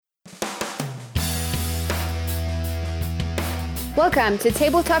Welcome to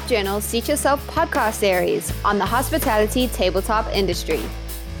Tabletop Journal's Seat Yourself podcast series on the hospitality tabletop industry.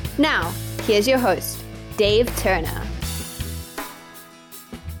 Now, here's your host, Dave Turner.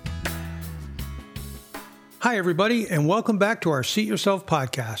 Hi, everybody, and welcome back to our Seat Yourself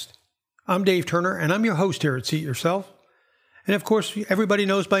podcast. I'm Dave Turner, and I'm your host here at Seat Yourself. And of course, everybody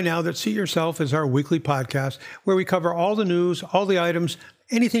knows by now that Seat Yourself is our weekly podcast where we cover all the news, all the items,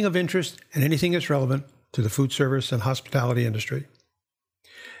 anything of interest, and anything that's relevant to the food service and hospitality industry.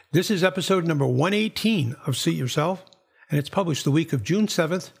 This is episode number 118 of Seat Yourself, and it's published the week of June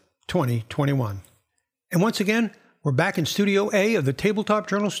 7th, 2021. And once again, we're back in Studio A of the Tabletop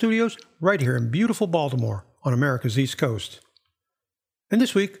Journal Studios right here in beautiful Baltimore on America's East Coast. And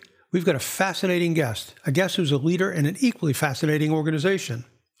this week, we've got a fascinating guest, a guest who's a leader in an equally fascinating organization.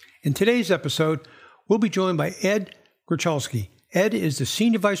 In today's episode, we'll be joined by Ed Grocholski. Ed is the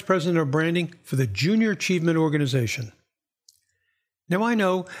Senior Vice President of Branding for the Junior Achievement Organization. Now, I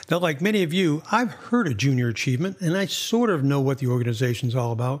know that like many of you, I've heard of Junior Achievement, and I sort of know what the organization's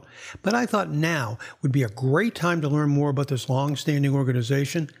all about, but I thought now would be a great time to learn more about this long-standing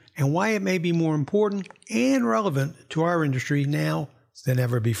organization and why it may be more important and relevant to our industry now than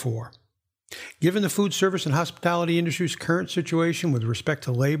ever before. Given the food service and hospitality industry's current situation with respect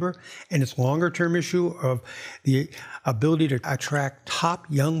to labor and its longer-term issue of the ability to attract top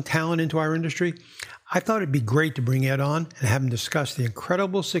young talent into our industry, I thought it'd be great to bring Ed on and have him discuss the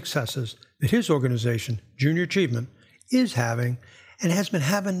incredible successes that his organization, Junior Achievement, is having and has been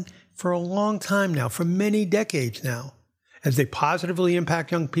having for a long time now, for many decades now, as they positively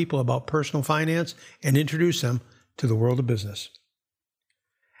impact young people about personal finance and introduce them to the world of business.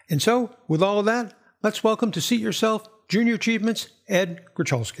 And so, with all of that, let's welcome to Seat Yourself, Junior Achievements, Ed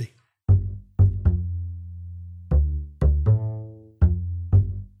Grocholski.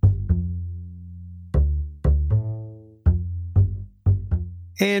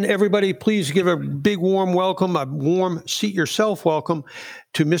 And everybody, please give a big warm welcome, a warm Seat Yourself welcome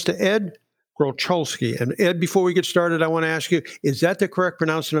to Mr. Ed Grocholski. And Ed, before we get started, I want to ask you, is that the correct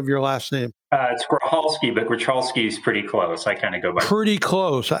pronouncing of your last name? It's Grocholski, but Grocholski is pretty close. I kind of go by. Pretty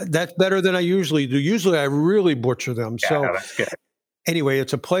close. That's better than I usually do. Usually I really butcher them. Yeah, so no, that's good. Anyway,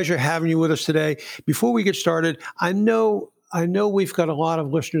 it's a pleasure having you with us today. Before we get started, I know we've got a lot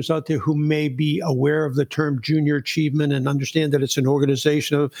of listeners out there who may be aware of the term Junior Achievement and understand that it's an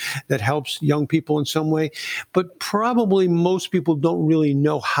organization that helps young people in some way, but probably most people don't really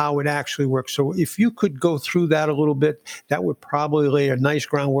know how it actually works. So if you could go through that a little bit, that would probably lay a nice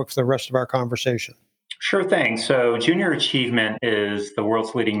groundwork for the rest of our conversation. Sure thing. So Junior Achievement is the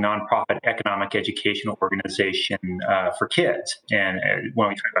world's leading nonprofit economic educational organization for kids. And when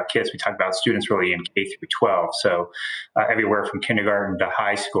we talk about kids, we talk about students really in K through 12. So everywhere from kindergarten to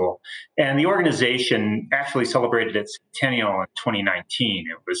high school. And the organization actually celebrated its centennial in 2019.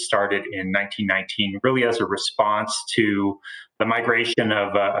 It was started in 1919, really as a response to the migration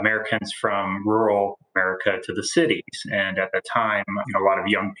of Americans from rural America to the cities. And at the time, a lot of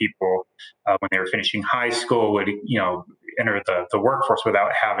young people, when they were finishing high school, would enter the workforce without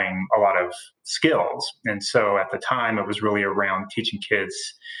having a lot of skills. And so at the time, it was really around teaching kids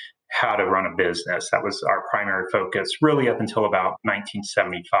how to run a business. That was our primary focus, really up until about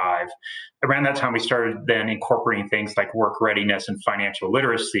 1975. Around that time, we started then incorporating things like work readiness and financial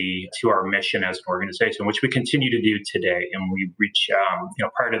literacy to our mission as an organization, which we continue to do today. And we reach,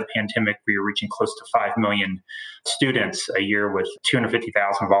 prior to the pandemic, we were reaching close to 5 million students a year with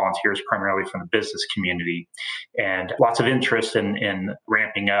 250,000 volunteers, primarily from the business community. And lots of interest in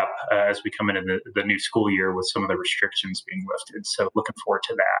ramping up as we come into the new school year with some of the restrictions being lifted. So looking forward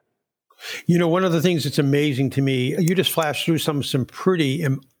to that. One of the things that's amazing to me, you just flashed through some pretty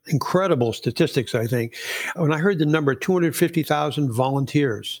incredible statistics, I think. When I heard the number 250,000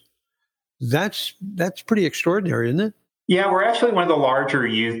 volunteers, that's pretty extraordinary, isn't it? Yeah, we're actually one of the larger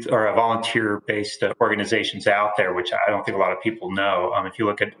youth or volunteer-based organizations out there, which I don't think a lot of people know. If you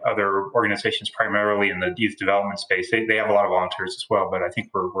look at other organizations, primarily in the youth development space, they have a lot of volunteers as well, but I think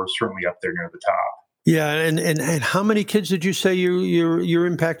we're certainly up there near the top. Yeah, and how many kids did you say you're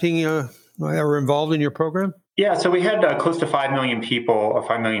impacting or involved in your program? Yeah, so we had close to 5 million people, or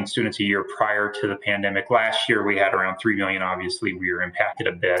 5 million students a year prior to the pandemic. Last year, we had around 3 million. Obviously, we were impacted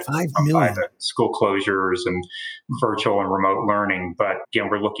a bit 5 million. By the school closures and virtual and remote learning. But again,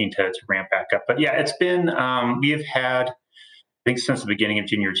 we're looking to ramp back up. But yeah, it's been, we have had, I think since the beginning of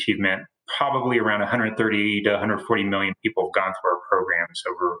Junior Achievement, probably around 130 to 140 million people have gone through our programs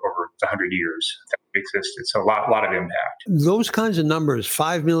over the 100 years that we've existed. So a lot of impact. Those kinds of numbers,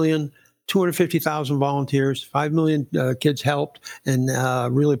 5 million, 250,000 volunteers, 5 million kids helped and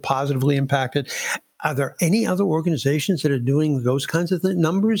really positively impacted. Are there any other organizations that are doing those kinds of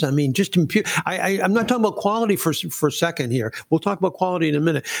numbers? I mean, just compute. I'm not talking about quality for a second here. We'll talk about quality in a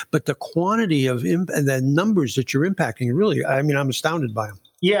minute. But the quantity of the numbers that you're impacting, really, I mean, I'm astounded by them.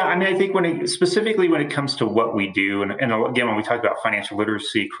 Yeah, I mean, I think specifically when it comes to what we do, and again, when we talk about financial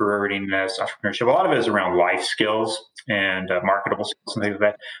literacy, career readiness, entrepreneurship, a lot of it is around life skills and marketable skills and things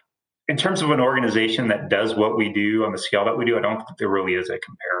like that. In terms of an organization that does what we do on the scale that we do, I don't think there really is a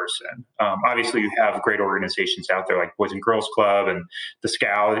comparison. Obviously, you have great organizations out there like Boys and Girls Club and the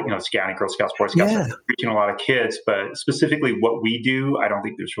Scout, Scouting, Girl Scouts, Boy Scouts, reaching a lot of kids. But specifically what we do, I don't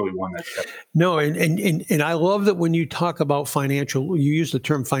think there's really one that's No, and I love that when you talk about you use the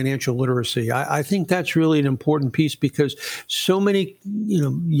term financial literacy. I think that's really an important piece because so many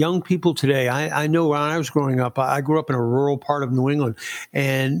young people today. I know when I was growing up, I grew up in a rural part of New England,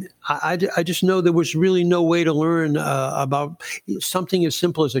 and I just know there was really no way to learn about something as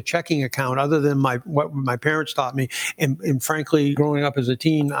simple as a checking account other than what my parents taught me. And frankly, growing up as a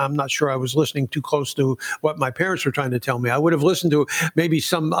teen, I'm not sure I was listening too close to what my parents were trying to tell me. I would have listened to maybe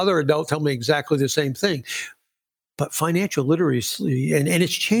some other adult tell me exactly the same thing. But financial literacy, and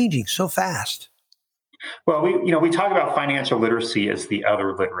it's changing so fast. Well, we talk about financial literacy as the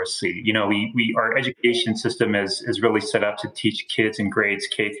other literacy. Our education system is really set up to teach kids in grades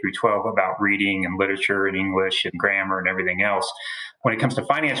K through 12 about reading and literature and English and grammar and everything else. When it comes to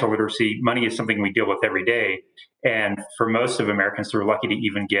financial literacy, money is something we deal with every day. And for most of Americans, they're lucky to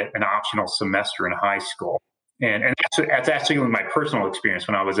even get an optional semester in high school. And that's actually my personal experience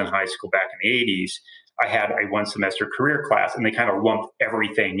when I was in high school back in the 80s. I had a one semester career class and they kind of lumped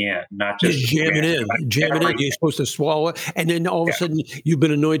everything in, not just jam it in. You're supposed to swallow it. And then all of a sudden you've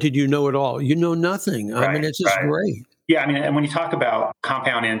been anointed, you know it all. You know nothing. I mean, it's just great. Yeah. I mean, and when you talk about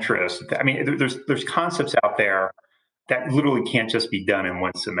compound interest, I mean, there's concepts out there that literally can't just be done in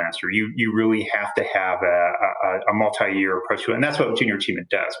one semester. You really have to have a multi-year approach to it. And that's what Junior Achievement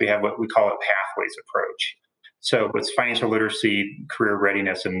does. We have what we call a pathways approach. So it's financial literacy, career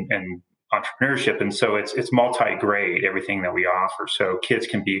readiness, and entrepreneurship. And so it's multi-grade, everything that we offer. So kids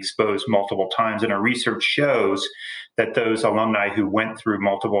can be exposed multiple times. And our research shows that those alumni who went through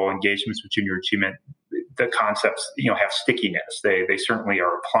multiple engagements with Junior Achievement, the concepts, have stickiness. They certainly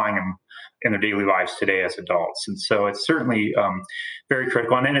are applying them in their daily lives today as adults. And so it's certainly very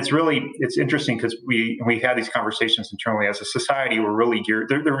critical. And it's interesting because we've had these conversations internally as a society. We're really geared.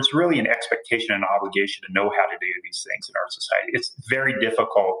 There was really an expectation and obligation to know how to do these things in our society. It's very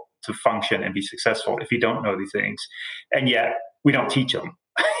difficult to function and be successful if you don't know these things. And yet we don't teach them.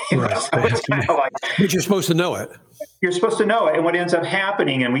 Right. So it's kind of like, but you're supposed to know it. You're supposed to know it. And what ends up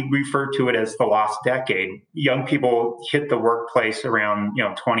happening, and we refer to it as the lost decade, young people hit the workplace around,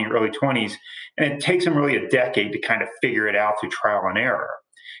 20, early 20s, and it takes them really a decade to kind of figure it out through trial and error.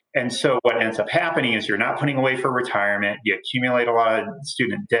 And so what ends up happening is you're not putting away for retirement. You accumulate a lot of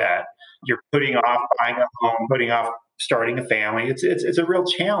student debt. You're putting off buying a home, putting off starting a family. It's a real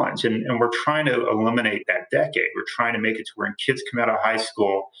challenge. And we're trying to eliminate that decade. We're trying to make it to where when kids come out of high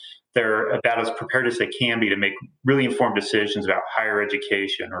school, they're about as prepared as they can be to make really informed decisions about higher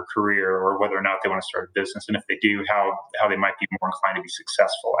education or career or whether or not they want to start a business. And if they do, how they might be more inclined to be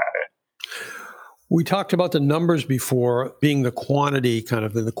successful at it. We talked about the numbers before being the quantity, kind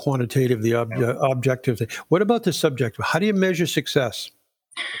of the quantitative, the objective. What about the subjective? How do you measure success?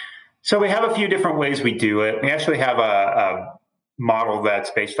 So we have a few different ways we do it. We actually have a model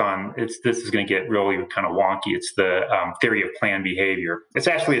that's based on, this is going to get really kind of wonky. It's the theory of planned behavior. It's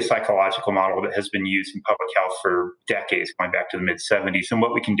actually a psychological model that has been used in public health for decades, going back to the mid-'70s. And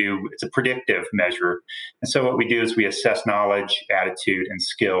what we can do, it's a predictive measure. And so what we do is we assess knowledge, attitude, and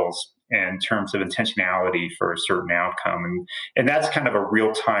skills in terms of intentionality for a certain outcome. And that's kind of a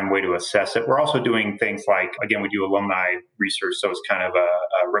real-time way to assess it. We're also doing things like, again, we do alumni research, so it's kind of a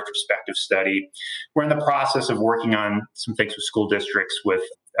retrospective study. We're in the process of working on some things with school districts with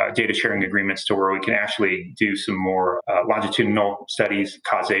data sharing agreements to where we can actually do some more longitudinal studies,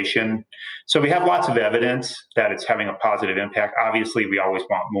 causation. So we have lots of evidence that it's having a positive impact. Obviously, we always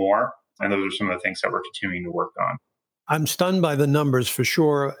want more, and those are some of the things that we're continuing to work on. I'm stunned by the numbers for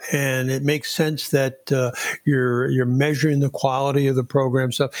sure, and it makes sense that you're measuring the quality of the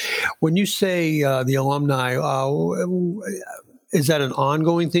program. So, when you say the alumni, is that an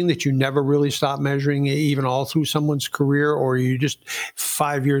ongoing thing that you never really stop measuring, even all through someone's career, or you just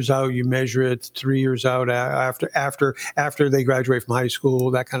 5 years out you measure it, 3 years out after they graduate from high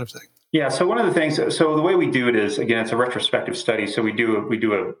school, that kind of thing? Yeah. So one of the things, so the way we do it is, again, it's a retrospective study. So we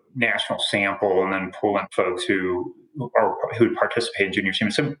do a national sample and then pull in folks who participate in Junior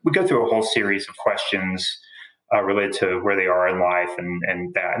Achievement. So we go through a whole series of questions related to where they are in life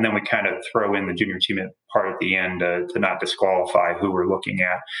and that. And then we kind of throw in the junior achievement part at the end to not disqualify who we're looking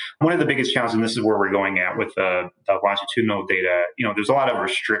at. One of the biggest challenges, and this is where we're going at with the longitudinal data, there's a lot of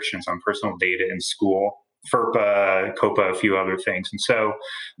restrictions on personal data in school. FERPA, COPA, a few other things. And so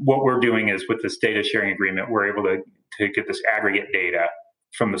what we're doing is with this data sharing agreement, we're able to get this aggregate data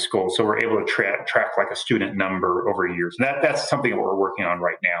from the school. So we're able to track like a student number over years. And that's something that we're working on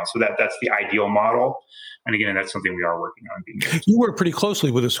right now. So that's the ideal model. And again, that's something we are working on. You work pretty closely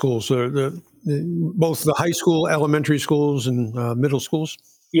with the schools, both the high school, elementary schools, and middle schools.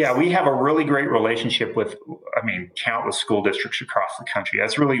 Yeah, we have a really great relationship with, countless school districts across the country.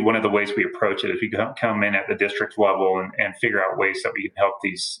 That's really one of the ways we approach it, is we come in at the district level and figure out ways that we can help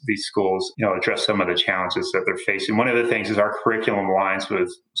these schools, address some of the challenges that they're facing. One of the things is our curriculum aligns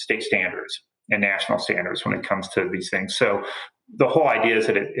with state standards and national standards when it comes to these things. So the whole idea is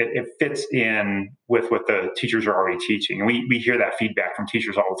that it fits in with what the teachers are already teaching. And we hear that feedback from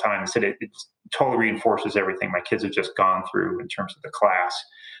teachers all the time, and said it totally reinforces everything my kids have just gone through in terms of the class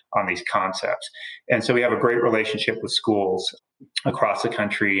on these concepts. And so we have a great relationship with schools across the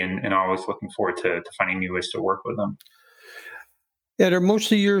country and always looking forward to finding new ways to work with them. Ed, are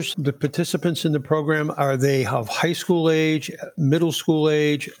most of the participants in the program, are they of high school age, middle school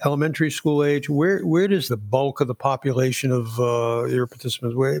age, elementary school age? Where does the bulk of the population of your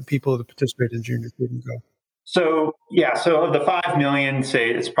participants, where people that participate in junior achievement go? So of the 5 million, say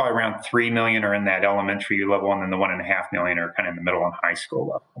it's probably around 3 million are in that elementary level, and then the 1.5 million are kind of in the middle and high school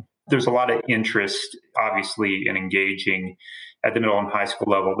level. There's a lot of interest, obviously, in engaging at the middle and high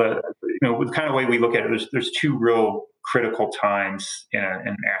school level. The kind of way we look at it, there's two real critical times in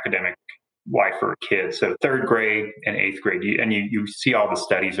an academic life for a kid. So 3rd grade and 8th grade, and you see all the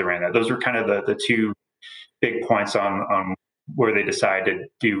studies around that. Those are kind of the two big points on where they decide to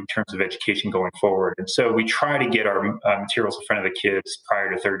do in terms of education going forward. And so we try to get our materials in front of the kids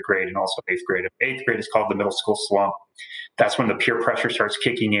prior to 3rd grade and also 8th grade. 8th grade is called the middle school slump. That's when the peer pressure starts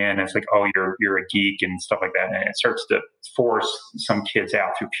kicking in. It's like, oh, you're a geek and stuff like that. And it starts to force some kids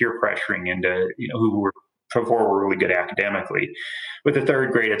out through peer pressuring into, who were before were really good academically. With the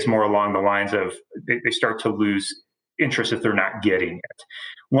 3rd grade, it's more along the lines of they start to lose interest if they're not getting it.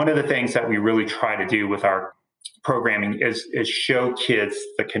 One of the things that we really try to do with our programming is show kids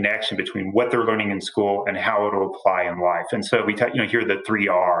the connection between what they're learning in school and how it'll apply in life. And so we hear the 3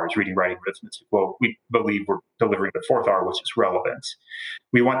 R's, reading, writing, arithmetic. Well, we believe we're delivering the 4th R, which is relevance.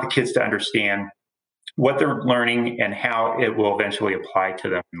 We want the kids to understand what they're learning and how it will eventually apply to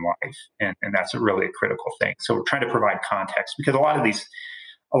them in life. And that's really a critical thing. So we're trying to provide context, because a lot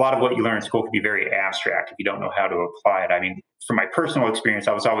of what you learn in school can be very abstract if you don't know how to apply it. From my personal experience,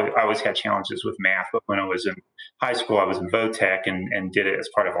 I always had challenges with math, but when I was in high school, I was in VOTEC and did it as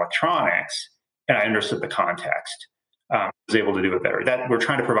part of electronics, and I understood the context. I was able to do it better. That we're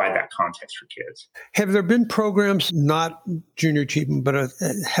trying to provide that context for kids. Have there been programs, not junior achievement, but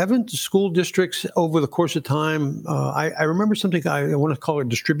haven't school districts over the course of time? I remember something I want to call it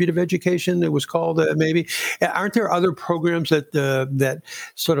distributive education. It was called maybe. Aren't there other programs that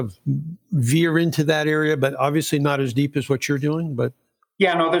sort of veer into that area, but obviously not as deep as what you're doing? But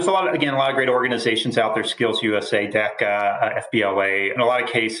yeah, no, there's a lot of great organizations out there, Skills USA, DECA, FBLA. In a lot of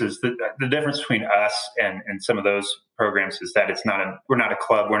cases, the difference between us and some of those programs is that we're not a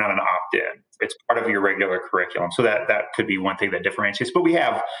club, we're not an opt-in. It's part of your regular curriculum. So that could be one thing that differentiates. But we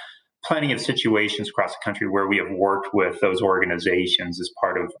have plenty of situations across the country where we have worked with those organizations as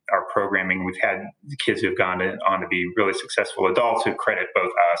part of our programming. We've had kids who have gone on to be really successful adults who credit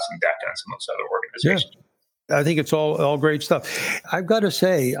both us and DECA and some of those other organizations. Yeah. I think it's all great stuff. I've got to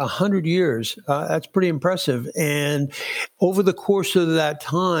say, 100 years, that's pretty impressive. And over the course of that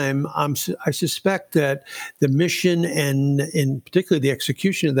time, I suspect that the mission and particularly the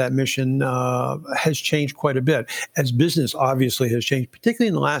execution of that mission has changed quite a bit, as business obviously has changed, particularly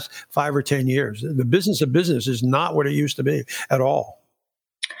in the last 5 or 10 years. The business of business is not what it used to be at all.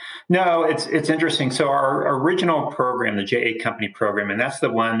 No, it's interesting. So our original program, the J8 Company program, and that's the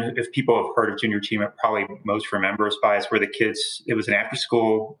one, if people have heard of Junior Achievement, probably most remember us by, is where the kids, it was an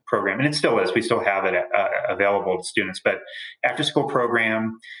after-school program, and it still is. We still have it available to students, but after-school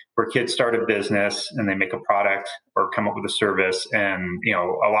program where kids start a business and they make a product or come up with a service, and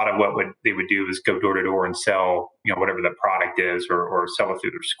a lot of what they would do is go door to door and sell whatever the product is, or sell it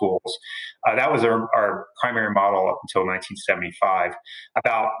through their schools. That was our primary model up until 1975.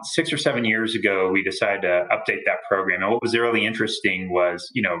 About 6 or 7 years ago, we decided to update that program. And what was really interesting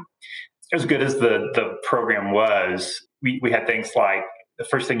was, as good as the program was, we had things like, the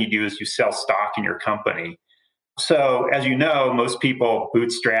first thing you do is you sell stock in your company. So, as you know, most people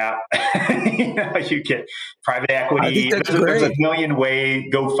bootstrap. You get private I equity. think that's There's a great. million ways,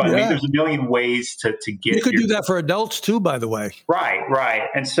 GoFundMe. Yeah. There's a million ways to You get could your do that for adults too, by the way. right.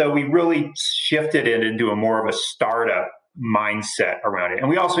 And so we really shifted it into a more of a startup mindset around it. And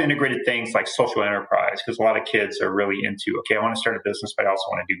we also integrated things like social enterprise because a lot of kids are really into, okay, I want to start a business, but I also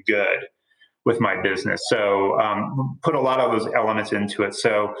want to do good with my business. So put a lot of those elements into it.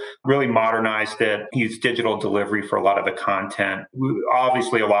 So really modernized it, used digital delivery for a lot of the content.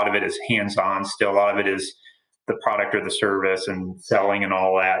 Obviously, a lot of it is hands-on still. A lot of it is the product or the service and selling and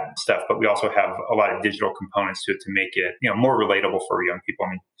all that stuff. But we also have a lot of digital components to it to make it, more relatable for young people. I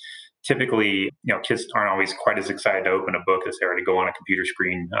mean, typically, kids aren't always quite as excited to open a book as they are to go on a computer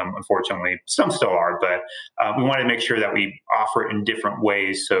screen. Unfortunately, some still are, but we wanted to make sure that we offer it in different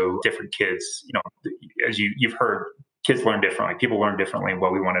ways so different kids, as you've heard, kids learn differently. People learn differently.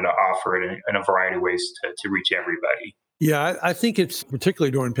 Well, we wanted to offer it in a variety of ways to reach everybody. Yeah, I think it's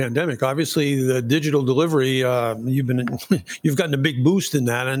particularly during pandemic. Obviously, the digital delivery you've gotten a big boost in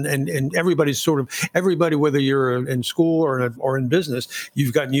that, and everybody's everybody, whether you're in school or in business,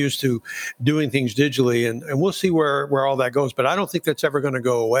 you've gotten used to doing things digitally, and we'll see where all that goes. But I don't think that's ever going to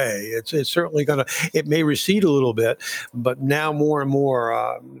go away. It's certainly going to. It may recede a little bit, but now more and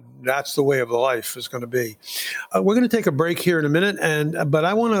more. That's the way of the life is going to be. We're going to take a break here in a minute, but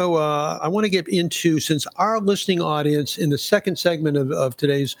I want to get into, since our listening audience in the second segment of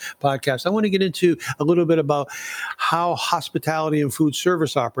today's podcast, I want to get into a little bit about how hospitality and food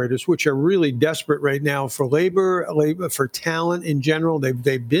service operators, which are really desperate right now for labor for talent in general,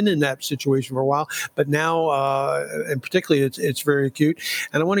 they've been in that situation for a while, but now, and particularly, it's very acute.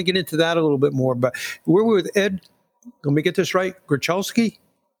 And I want to get into that a little bit more. But we're with Ed. Let me get this right, Grichalski.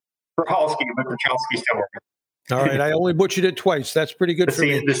 Grichalski, but Grichalski still working. All right, I only butchered it twice. That's pretty good for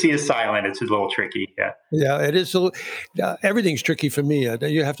me. The C is silent. It's a little tricky. Yeah. Yeah, it is. Everything's tricky for me.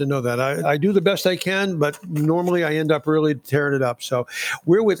 You have to know that. I do the best I can, but normally I end up really tearing it up. So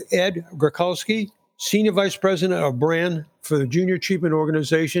we're with Ed Grichalski, Senior Vice President of Brand for the Junior Achievement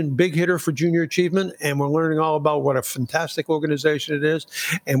Organization, big hitter for Junior Achievement, and we're learning all about what a fantastic organization it is.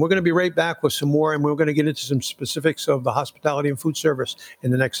 And we're going to be right back with some more, and we're going to get into some specifics of the hospitality and food service in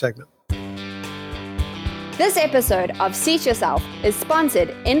the next segment. This episode of Seat Yourself is sponsored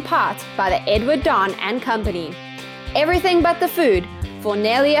in part by the Edward Don and Company. Everything but the food for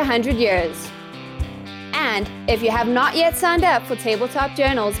nearly 100 years. And if you have not yet signed up for Tabletop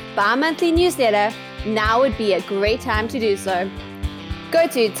Journal's bi-monthly newsletter, now would be a great time to do so. Go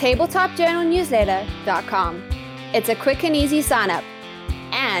to tabletopjournalnewsletter.com. It's a quick and easy sign-up,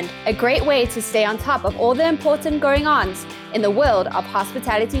 and a great way to stay on top of all the important going-ons in the world of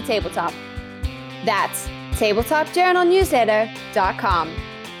hospitality tabletop. That's tabletopjournalnewsletter.com.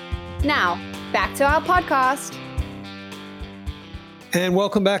 Now, back to our podcast. And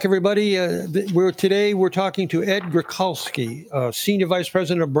welcome back, everybody. Today we're talking to Ed Grichalski, Senior Vice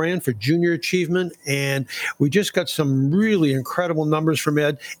President of Brand for Junior Achievement, and we just got some really incredible numbers from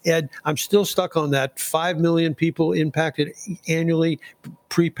Ed. Ed, I'm still stuck on that 5 million people impacted annually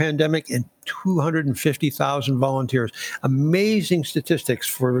pre-pandemic and 250,000 volunteers. Amazing statistics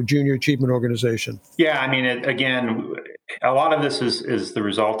for a Junior Achievement organization. Yeah, I mean, again, a lot of this is the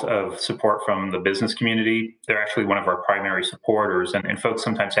result of support from the business community. They're actually one of our primary supporters. And folks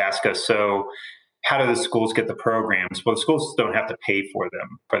sometimes ask us, so how do the schools get the programs? Well, the schools don't have to pay for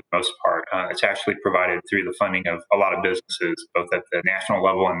them for the most part. It's actually provided through the funding of a lot of businesses, both at the national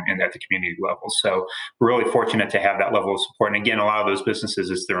level and at the community level. So we're really fortunate to have that level of support. And again, a lot of those businesses,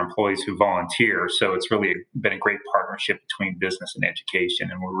 it's their employees who volunteer. So it's really been a great partnership between business and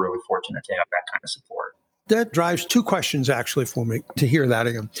education. And we're really fortunate to have that kind of support. That drives two questions actually for me to hear that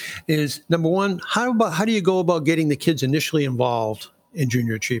again. Is number one, how do you go about getting the kids initially involved in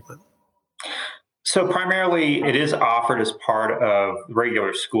Junior Achievement? So primarily, it is offered as part of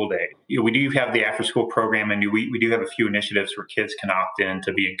regular school day. We do have the after-school program, and we do have a few initiatives where kids can opt in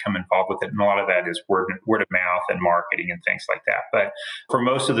to become involved with it. And a lot of that is word of mouth and marketing and things like that. But for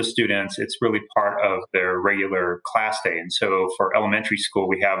most of the students, it's really part of their regular class day. And so for elementary school,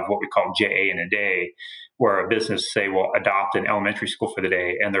 we have what we call JA in a day, where a business, say, will adopt an elementary school for the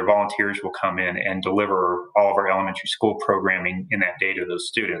day, and their volunteers will come in and deliver all of our elementary school programming in that day to those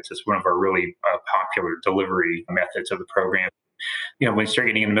students. It's one of our really popular delivery methods of the program. When you start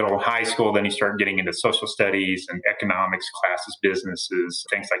getting in the middle of high school, then you start getting into social studies and economics classes, businesses,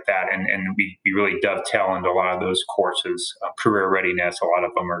 things like that. And we really dovetail into a lot of those courses. Career readiness, a lot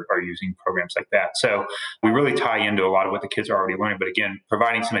of them are using programs like that. So we really tie into a lot of what the kids are already learning. But again,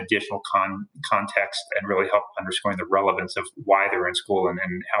 providing some additional context and really help underscoring the relevance of why they're in school and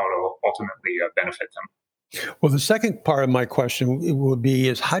how it'll ultimately benefit them. Well, the second part of my question would be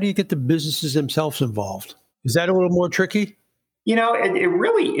is how do you get the businesses themselves involved? Is that a little more tricky? It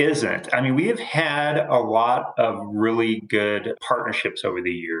really isn't. I mean, we have had a lot of really good partnerships over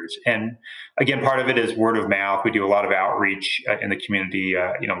the years. And again, part of it is word of mouth. We do a lot of outreach in the community,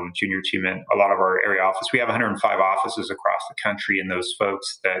 junior achievement, a lot of our area office. We have 105 offices across the country, and those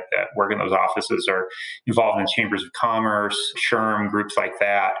folks that work in those offices are involved in chambers of commerce, SHRM, groups like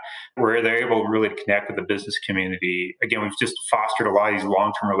that, where they're able really to connect with the business community. Again, we've just fostered a lot of these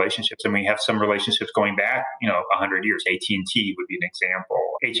long-term relationships, and we have some relationships going back, 100 years. AT&T would be an example.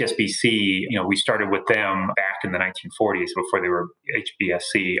 HSBC, we started with them back in the 1940s before they were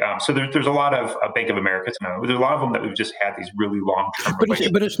HBSC. So there's a lot of Bank of America. There's a lot of them that we've just had these really long-term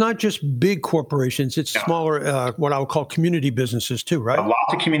relationships. But it's not just big corporations. It's smaller, what I would call community businesses too, right? Lots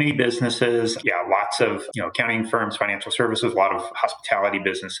of community businesses. Yeah, lots of accounting firms, financial services, a lot of hospitality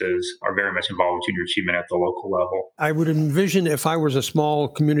businesses are very much involved with junior achievement at the local level. I would envision if I was a small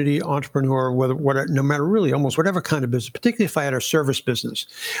community entrepreneur, no matter really almost whatever kind of business, particularly if I had a service business,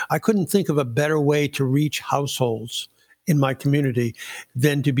 I couldn't think of a better way to reach households in my community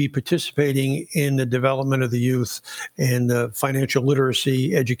than to be participating in the development of the youth and the financial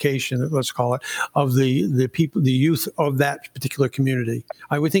literacy education, let's call it, of the people, the youth of that particular community.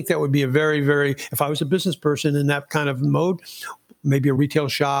 I would think that would be a very, very, if I was a business person in that kind of mode, maybe a retail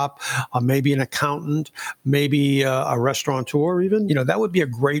shop, maybe an accountant, maybe a restaurateur even, that would be a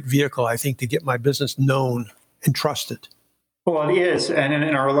great vehicle, I think, to get my business known and trusted. Well, it is.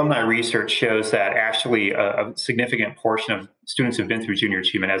 And our alumni research shows that actually a significant portion of students who've been through junior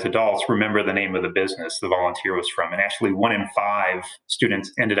achievement as adults remember the name of the business the volunteer was from. And actually 1 in 5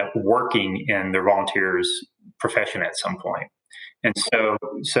 students ended up working in their volunteer's profession at some point. And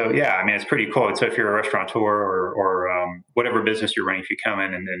so yeah, I mean, it's pretty cool. So if you're a restaurateur or whatever business you're running, if you come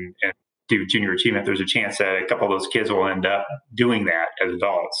in and do junior achievement, there's a chance that a couple of those kids will end up doing that as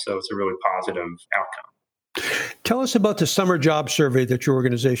adults. So it's a really positive outcome. Tell us about the summer job survey that your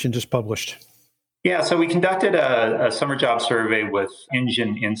organization just published. Yeah, so we conducted a summer job survey with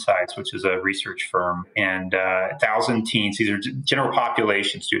Engine Insights, which is a research firm, and 1,000 teens. These are general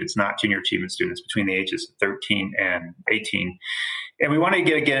population students, not junior achievement students, between the ages of 13 and 18. And we wanted to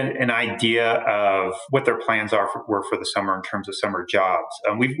get, again, an idea of what their plans were for the summer in terms of summer jobs.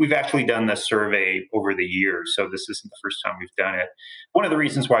 We've actually done this survey over the years, so this isn't the first time we've done it. One of the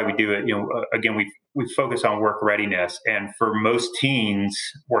reasons why we do it, again, we focus on work readiness. And for most teens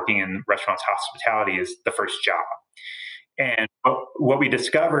working in restaurants, hospitality is the first job. And what we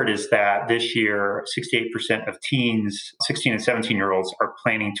discovered is that this year, 68% of teens, 16 and 17-year-olds, are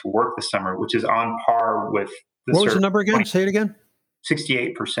planning to work this summer, which is on par with the What was the number again? Say it again.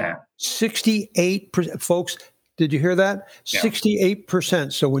 68%. 68%. Folks, did you hear that? Yeah.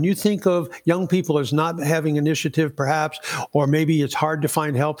 68%. So when you think of young people as not having initiative, perhaps, or maybe it's hard to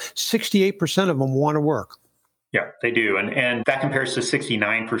find help, 68% of them want to work. Yeah, they do. And that compares to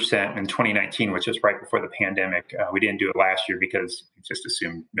 69% in 2019, which was right before the pandemic. We didn't do it last year because we just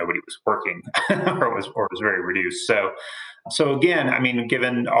assumed nobody was working or was very reduced. So again, I mean,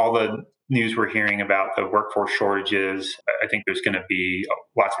 given all the news we're hearing about the workforce shortages, I think there's going to be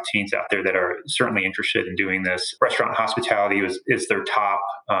lots of teens out there that are certainly interested in doing this. Restaurant and hospitality is their top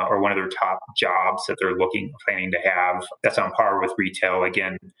or one of their top jobs that they're planning to have. That's on par with retail.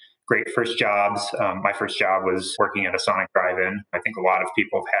 Again, great first jobs. My first job was working at a Sonic drive-in. I think a lot of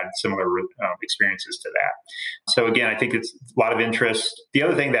people have had similar experiences to that. So again, I think it's a lot of interest. The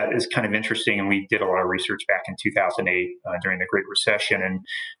other thing that is kind of interesting, and we did a lot of research back in 2008 during the Great Recession, and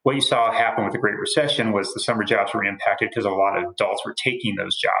what you saw happen with the Great Recession was the summer jobs were impacted because a lot of adults were taking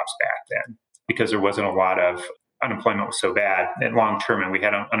those jobs back then because there wasn't a lot of unemployment was so bad and long term, and we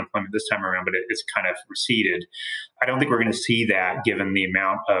had unemployment this time around, but it's kind of receded. I don't think we're going to see that given the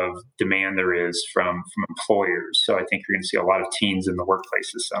amount of demand there is from employers. So I think you're going to see a lot of teens in the workplace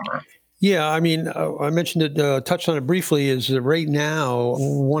this summer. Yeah, I mean, I mentioned it, touched on it briefly, is that right now,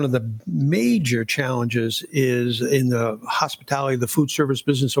 one of the major challenges is in the hospitality, the food service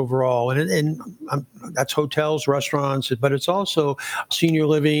business overall. And that's hotels, restaurants, but it's also senior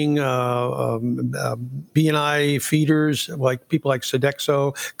living, B&I feeders, like people like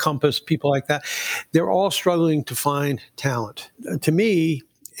Sodexo, Compass, people like that. They're all struggling to find talent. To me,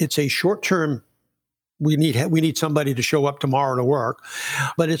 it's a short-term we need somebody to show up tomorrow to work.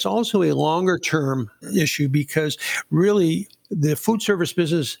 But it's also a longer term issue because really the food service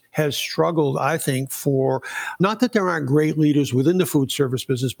business has struggled, I think, for not that there aren't great leaders within the food service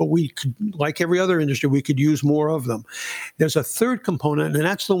business, but we could, like every other industry, we could use more of them. There's a third component, and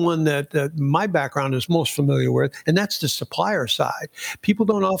that's the one that my background is most familiar with, and that's the supplier side. People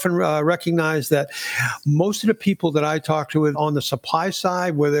don't often recognize that most of the people that I talk to on the supply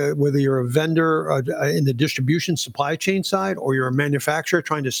side, whether you're a vendor in the distribution supply chain side or you're a manufacturer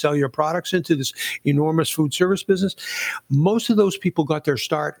trying to sell your products into this enormous food service business, most of those people got their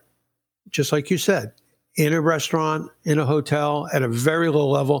start, just like you said, in a restaurant, in a hotel, at a very low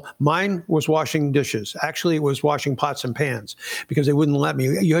level. Mine was washing dishes. Actually, it was washing pots and pans because they wouldn't let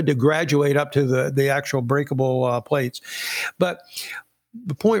me. You had to graduate up to the actual breakable plates. But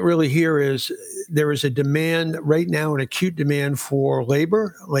the point really here is there is a demand right now, an acute demand for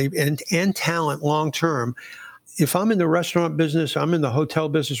labor and talent long term. If I'm in the restaurant business, I'm in the hotel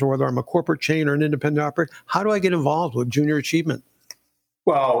business, or whether I'm a corporate chain or an independent operator, how do I get involved with Junior Achievement?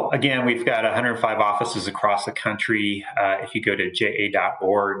 Well, again, we've got 105 offices across the country. If you go to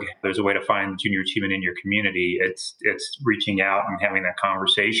ja.org, there's a way to find Junior Achievement in your community. It's reaching out and having that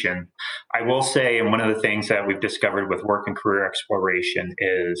conversation. I will say, and one of the things that we've discovered with work and career exploration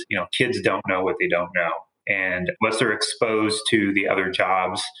is, kids don't know what they don't know. And unless they're exposed to the other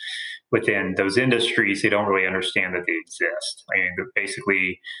jobs within those industries, they don't really understand that they exist. I mean,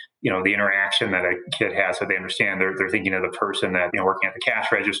 basically, the interaction that a kid has, so they understand, they're thinking of the person that, working at the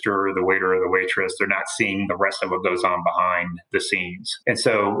cash register, or the waiter or the waitress. They're not seeing the rest of what goes on behind the scenes. And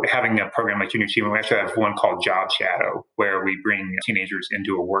so having a program like Junior Achievement, we actually have one called Job Shadow, where we bring teenagers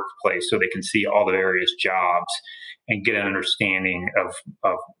into a workplace so they can see all the various jobs and get an understanding of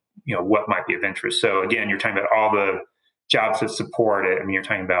what might be of interest. So again, you're talking about all the jobs that support it. I mean, you're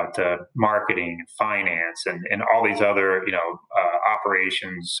talking about marketing, finance, and all these other,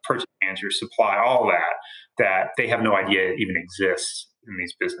 operations, purchase managers, supply, all that they have no idea even exists in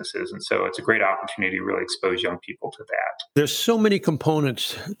these businesses. And so it's a great opportunity to really expose young people to that. There's so many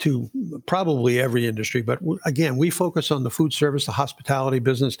components to probably every industry, but again, we focus on the food service, the hospitality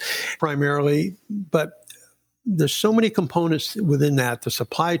business primarily, but there's so many components within that, the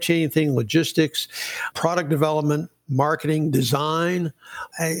supply chain thing, logistics, product development, marketing, design,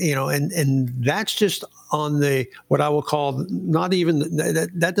 and that's just on the, what I will call, not even,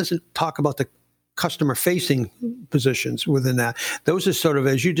 that doesn't talk about the customer facing positions within that. Those are sort of,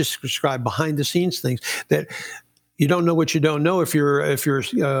 as you just described, behind the scenes things that you don't know what you don't know if you're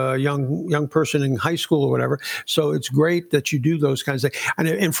a young person in high school or whatever. So it's great that you do those kinds of things.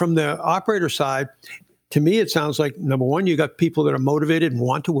 And from the operator side, to me, it sounds like, number one, you got people that are motivated and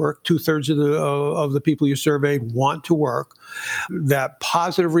want to work. 2/3 of the people you surveyed want to work. That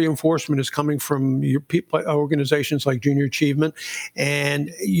positive reinforcement is coming from your organizations like Junior Achievement,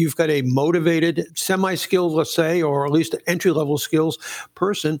 and you've got a motivated, semi-skilled, let's say, or at least entry-level skills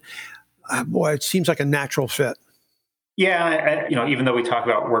person. Boy, it seems like a natural fit. Yeah, even though we talk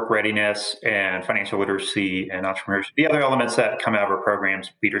about work readiness and financial literacy and entrepreneurship, the other elements that come out of our programs,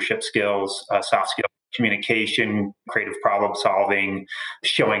 leadership skills, soft skills, communication, creative problem solving,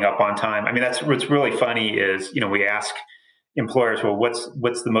 showing up on time. I mean, that's what's really funny is, we ask employers, well, what's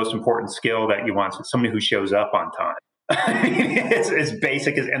the most important skill that you want? So somebody who shows up on time. I mean, it's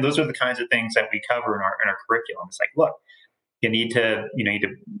basic, and those are the kinds of things that we cover in our curriculum. It's like, look, you need to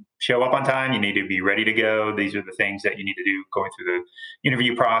show up on time. You need to be ready to go. These are the things that you need to do going through the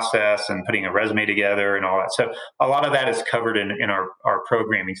interview process and putting a resume together and all that. So a lot of that is covered in our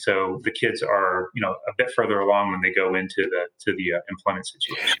programming. So the kids are, a bit further along when they go into the employment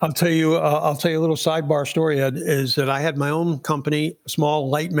situation. I'll tell you a little sidebar story, Ed, is that I had my own company,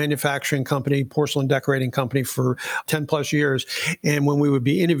 small light manufacturing company, porcelain decorating company for 10 plus years. And when we would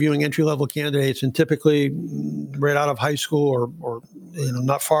be interviewing entry-level candidates, and typically right out of high school or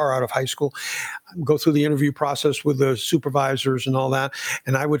not far out of high school, go through the interview process with the supervisors and all that.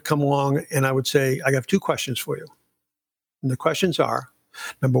 And I would come along and I would say, I have 2 questions for you. And the questions are,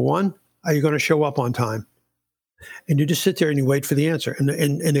 number one, are you going to show up on time? And you just sit there and you wait for the answer. And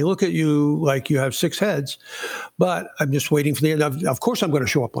they look at you like you have 6 heads, but I'm just waiting for the end. Of course, I'm going to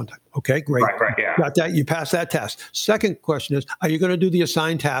show up on time. Okay, great. Right, yeah. Got that. You pass that test. Second question is, are you going to do the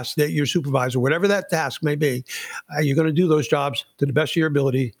assigned task that your supervisor, whatever that task may be, are you going to do those jobs to the best of your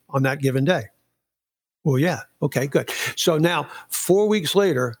ability on that given day? Well, yeah. Okay, good. So now 4 weeks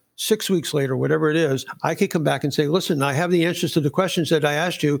later, 6 weeks later, whatever it is, I could come back and say, listen, I have the answers to the questions that I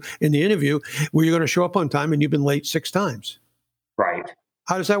asked you in the interview. Were you going to show up on time? And you've been late 6 times. Right.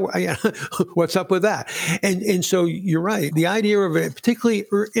 How does that work? What's up with that? And so you're right. The idea of it, particularly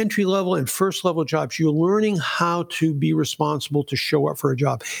entry level and first level jobs, you're learning how to be responsible to show up for a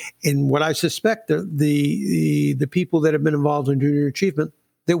job. And what I suspect the people that have been involved in junior achievement,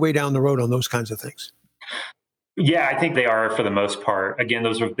 they're way down the road on those kinds of things. Yeah, I think they are for the most part. Again,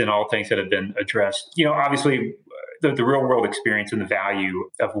 those have been all things that have been addressed. Obviously, the real world experience and the value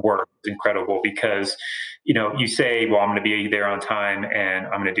of work is incredible because, you say, well, I'm going to be there on time and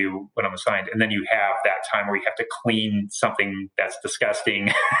I'm going to do what I'm assigned. And then you have that time where you have to clean something that's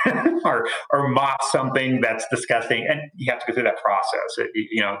disgusting or mop something that's disgusting. And you have to go through that process.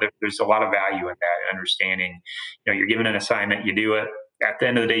 There's a lot of value in that understanding. You're given an assignment, you do it. At the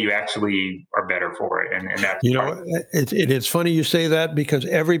end of the day, you actually are better for it. And that's it's funny you say that because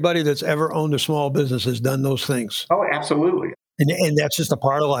everybody that's ever owned a small business has done those things. Oh, absolutely. And that's just a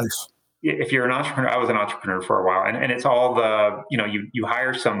part of life. If you're an entrepreneur, I was an entrepreneur for a while, and it's all you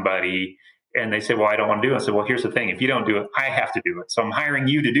hire somebody and they say, well, I don't want to do it. I said, well, here's the thing. If you don't do it, I have to do it. So I'm hiring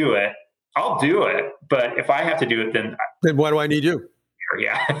you to do it. I'll do it. But if I have to do it, then why do I need you?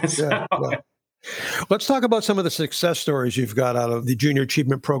 Yeah. Yeah. Let's talk about some of the success stories you've got out of the Junior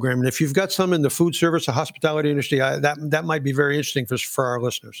Achievement Program. And if you've got some in the food service or hospitality industry, that might be very interesting for our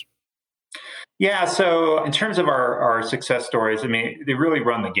listeners. Yeah. So in terms of our success stories, they really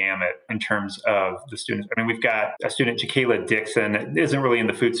run the gamut in terms of the students. We've got a student, Jakayla Dixon, isn't really in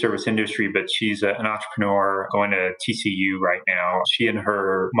the food service industry, but she's an entrepreneur going to TCU right now. She and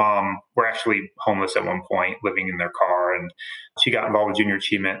her mom were actually homeless at one point, living in their car. And she got involved with Junior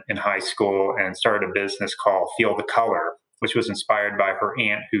Achievement in high school and started a business called Feel the Color, which was inspired by her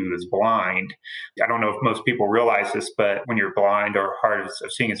aunt who is blind. I don't know if most people realize this, but when you're blind or hard of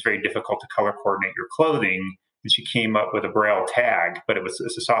seeing, it's very difficult to color coordinate your clothing. And she came up with a Braille tag, but it's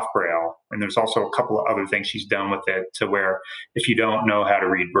a soft Braille. And there's also a couple of other things she's done with it to where if you don't know how to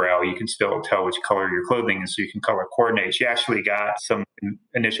read Braille, you can still tell which color your clothing is so you can color coordinate. She actually got some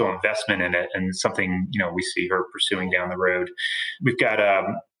initial investment in it and something, we see her pursuing down the road. We've got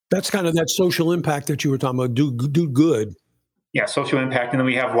that's kind of that social impact that you were talking about, do good. Yeah, social impact. And then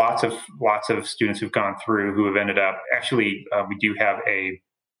we have lots of students who've gone through who have ended up, actually, we do have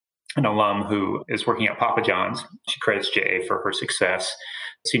an alum who is working at Papa John's. She credits JA for her success,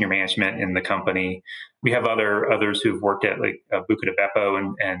 senior management in the company. We have others who've worked at like Buca de Beppo and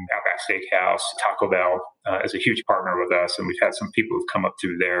Outback Steakhouse, Taco Bell is a huge partner with us. And we've had some people who've come up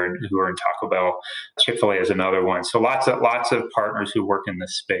through there and who are in Taco Bell. Chick-fil-A is another one. So lots of partners who work in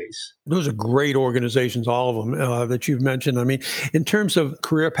this space. Those are great organizations, all of them that you've mentioned. In terms of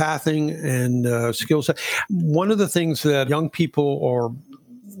career pathing and skill set, one of the things that young people or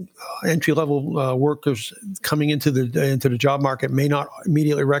entry-level workers coming into the job market may not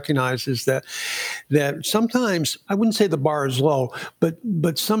immediately recognize is that sometimes, I wouldn't say the bar is low,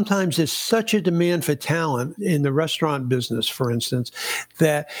 but sometimes there's such a demand for talent in the restaurant business, for instance,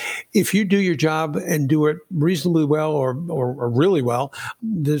 that if you do your job and do it reasonably well or really well,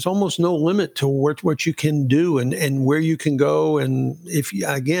 there's almost no limit to what you can do and where you can go. And if you,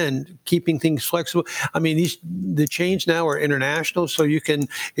 again, keeping things flexible. The chains now are international, so you can,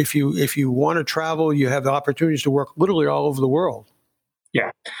 if you want to travel, you have the opportunities to work literally all over the world. Yeah,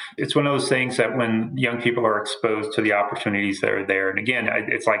 it's one of those things that when young people are exposed to the opportunities that are there, and again,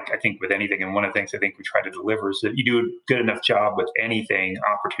 it's like, I think with anything, and one of the things I think we try to deliver is that you do a good enough job with anything,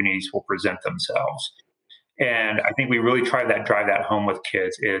 opportunities will present themselves. And I think we really drive that home with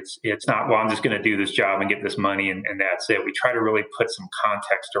kids. It's not, well, I'm just going to do this job and get this money and that's it. We try to really put some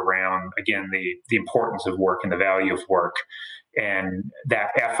context around, again, the importance of work and the value of work. And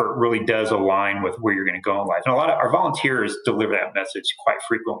that effort really does align with where you're going to go in life. And a lot of our volunteers deliver that message quite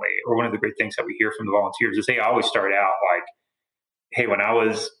frequently. Or one of the great things that we hear from the volunteers is they always start out like, hey, when I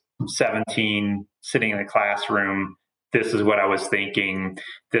was 17, sitting in the classroom, this is what I was thinking.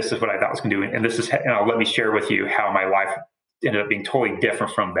 This is what I thought I was going to do. And let me share with you how my life ended up being totally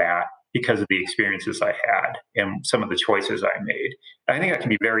different from that because of the experiences I had and some of the choices I made. And I think that can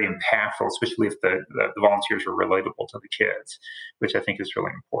be very impactful, especially if the volunteers are relatable to the kids, which I think is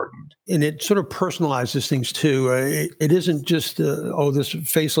really important. And it sort of personalizes things too. It isn't just this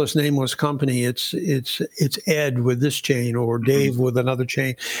faceless, nameless company. It's Ed with this chain or Dave with another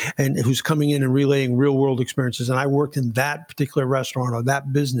chain, and who's coming in and relaying real world experiences. And I worked in that particular restaurant or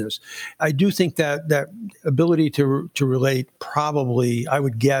that business. I do think that ability to relate probably, I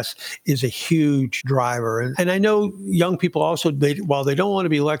would guess, is a huge driver. And I know young people also, while they don't want to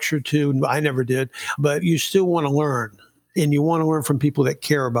be lectured to, I never did, but you still want to learn. And you want to learn from people that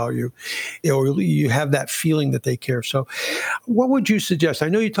care about you, or you have that feeling that they care. So what would you suggest? I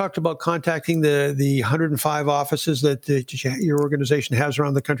know you talked about contacting the 105 offices that your organization has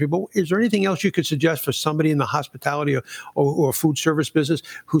around the country, but is there anything else you could suggest for somebody in the hospitality or food service business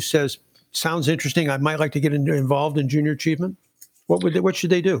who says, sounds interesting, I might like to get involved in junior achievement? What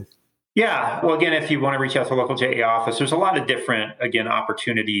should they do? Yeah. Well, again, if you want to reach out to a local JA office, there's a lot of different, again,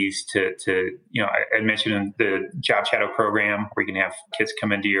 opportunities to I mentioned the Job Shadow program where you can have kids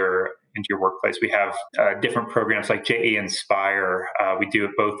come into your workplace. We have different programs like JA Inspire. We do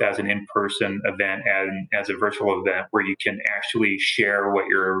it both as an in-person event and as a virtual event where you can actually share what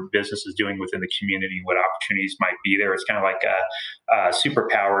your business is doing within the community, what opportunities might be there. It's kind of like a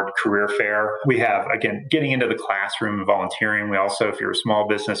super-powered career fair. We have, again, getting into the classroom and volunteering. We also, if you're a small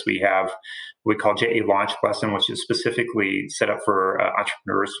business, we have what we call JA Launch Lesson, which is specifically set up for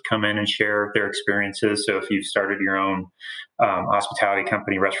entrepreneurs to come in and share their experiences. So if you've started your own hospitality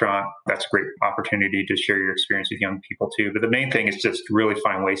company, restaurant, that's a great opportunity to share your experience with young people too. But the main thing is just really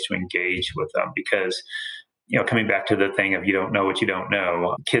find ways to engage with them because, coming back to the thing of you don't know what you don't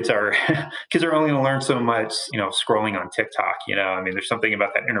know, kids are only going to learn so much, scrolling on TikTok. There's something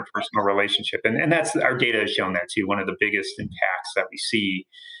about that interpersonal relationship. And that's, our data has shown that too. One of the biggest impacts that we see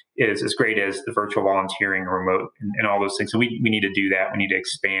is as great as the virtual volunteering, remote, and all those things. So we need to do that. We need to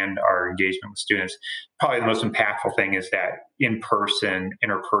expand our engagement with students. Probably the most impactful thing is that in-person,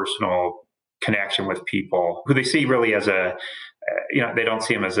 interpersonal connection with people who they see really as they don't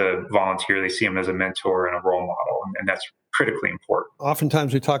see them as a volunteer. They see them as a mentor and a role model. And that's critically important.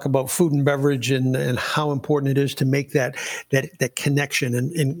 Oftentimes we talk about food and beverage and how important it is to make that connection.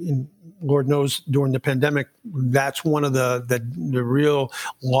 And Lord knows during the pandemic, that's one of the real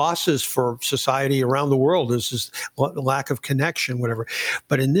losses for society around the world is this lack of connection, whatever.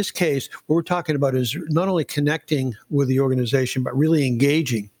 But in this case, what we're talking about is not only connecting with the organization, but really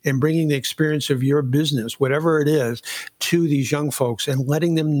engaging and bringing the experience of your business, whatever it is, to these young folks and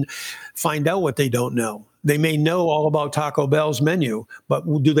letting them find out what they don't know. They may know all about Taco Bell's menu, but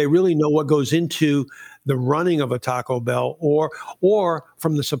do they really know what goes into the running of a Taco Bell or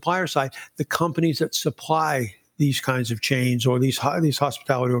from the supplier side, the companies that supply these kinds of chains or these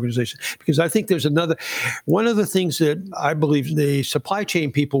hospitality organizations? Because I think there's one of the things that I believe the supply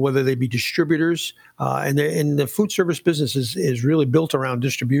chain people, whether they be distributors, and the food service business is really built around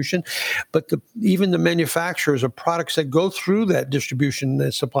distribution, but even the manufacturers of products that go through that distribution,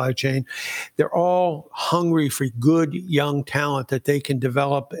 the supply chain, they're all hungry for good young talent that they can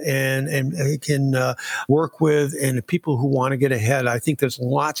develop and can work with, and people who want to get ahead. I think there's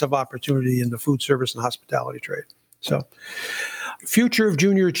lots of opportunity in the food service and hospitality trade. So, future of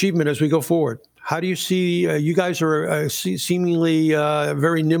junior achievement as we go forward. How do you see, you guys are seemingly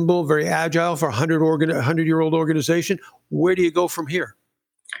very nimble, very agile for a 100-year-old organization. Where do you go from here?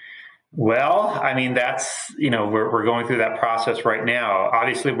 Well, that's, we're going through that process right now.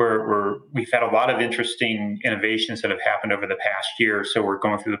 Obviously, we've had a lot of interesting innovations that have happened over the past year. So we're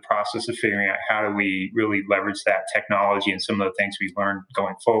going through the process of figuring out how do we really leverage that technology and some of the things we've learned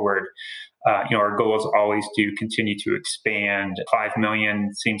going forward. Our goal is always to continue to expand. 5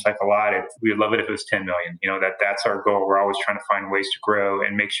 million seems like a lot. We would love it if it was 10 million. That's our goal. We're always trying to find ways to grow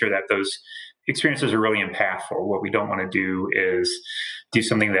and make sure that those experiences are really impactful. What we don't want to do is do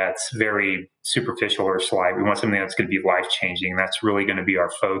something that's very superficial or slight. We want something that's going to be life-changing. That's really going to be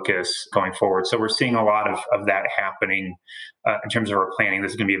our focus going forward. So we're seeing a lot of that happening in terms of our planning.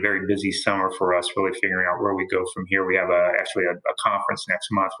 This is going to be a very busy summer for us, really figuring out where we go from here. We have actually a conference next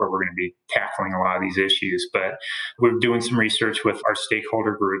month where we're going to be tackling a lot of these issues. But we're doing some research with our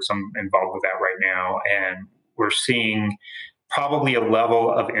stakeholder groups. I'm involved with that right now. And we're seeing probably a level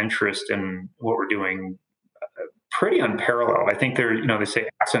of interest in what we're doing pretty unparalleled. I think they say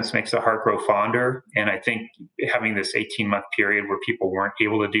absence makes the heart grow fonder. And I think having this 18-month period where people weren't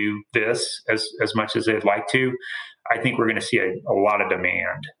able to do this as much as they'd like to, I think we're going to see a lot of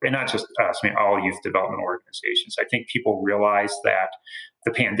demand. And not just us, all youth development organizations. I think people realize that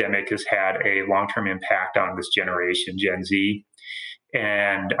the pandemic has had a long-term impact on this generation, Gen Z.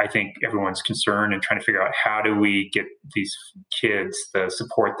 And I think everyone's concerned and trying to figure out how do we get these kids the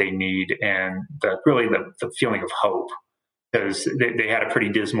support they need and the feeling of hope, because they had a pretty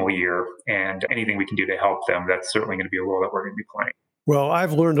dismal year, and anything we can do to help them, that's certainly going to be a role that we're going to be playing. Well,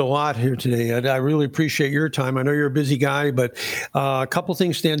 I've learned a lot here today. I really appreciate your time. I know you're a busy guy, but a couple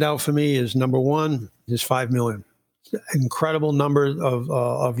things stand out for me is number one is 5 million. Incredible number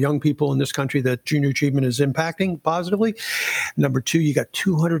of young people in this country that junior achievement is impacting positively. Number two, you got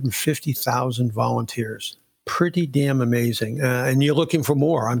 250,000 volunteers. Pretty damn amazing. And you're looking for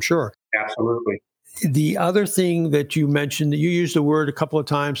more, I'm sure. Absolutely. The other thing that you mentioned, that you used the word a couple of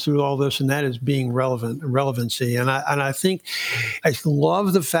times through all this, and that is being relevancy. And I think I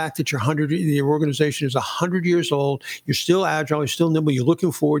love the fact that your organization is 100 years old. You're still agile. You're still nimble. You're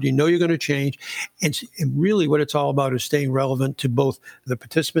looking forward. You know you're going to change. And really what it's all about is staying relevant to both the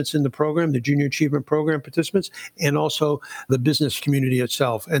participants in the program, the Junior Achievement Program participants, and also the business community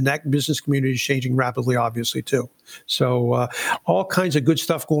itself. And that business community is changing rapidly, obviously, too. So all kinds of good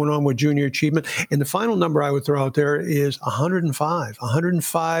stuff going on with Junior Achievement. And the final number I would throw out there is 105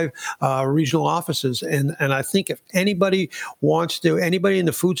 regional offices. And I think if anybody in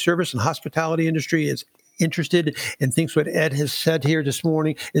the food service and hospitality industry is interested and thinks what Ed has said here this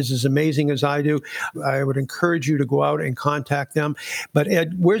morning is as amazing as I do, I would encourage you to go out and contact them. But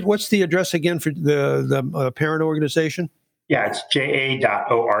Ed, what's the address again for the parent organization? Yeah, it's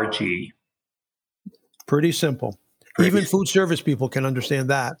ja.org. Pretty simple. Even food service people can understand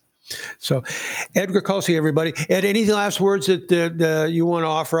that. So, Ed Gricalci, everybody. Ed, any last words that you want to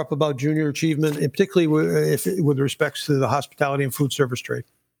offer up about Junior Achievement, and particularly with respects to the hospitality and food service trade?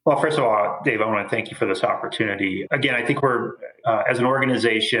 Well, first of all, Dave, I want to thank you for this opportunity. Again, I think we're, as an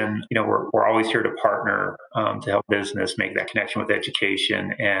organization, we're always here to partner to help business make that connection with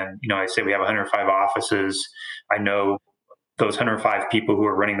education. And, I say we have 105 offices. I know those 105 people who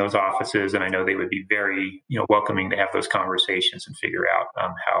are running those offices, and I know they would be very, welcoming to have those conversations and figure out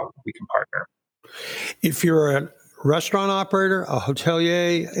how we can partner. If you're a restaurant operator, a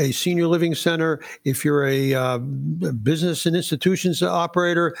hotelier, a senior living center, if you're a business and institutions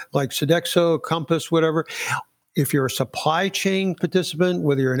operator like Sodexo, Compass, whatever, if you're a supply chain participant,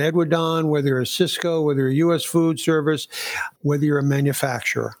 whether you're an Edward Don, whether you're a Cisco, whether you're a U.S. Food Service, whether you're a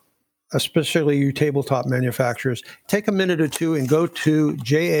manufacturer, especially you tabletop manufacturers, take a minute or two and go to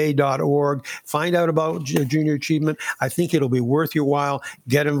ja.org, find out about Junior Achievement. I think it'll be worth your while.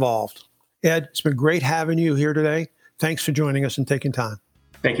 Get involved. Ed, it's been great having you here today. Thanks for joining us and taking time.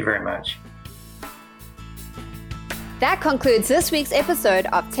 Thank you very much. That concludes this week's episode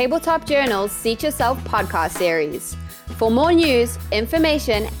of Tabletop Journal's Seat Yourself podcast series. For more news,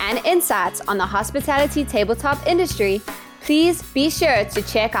 information, and insights on the hospitality tabletop industry, please be sure to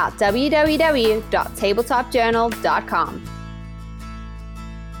check out www.tabletopjournal.com.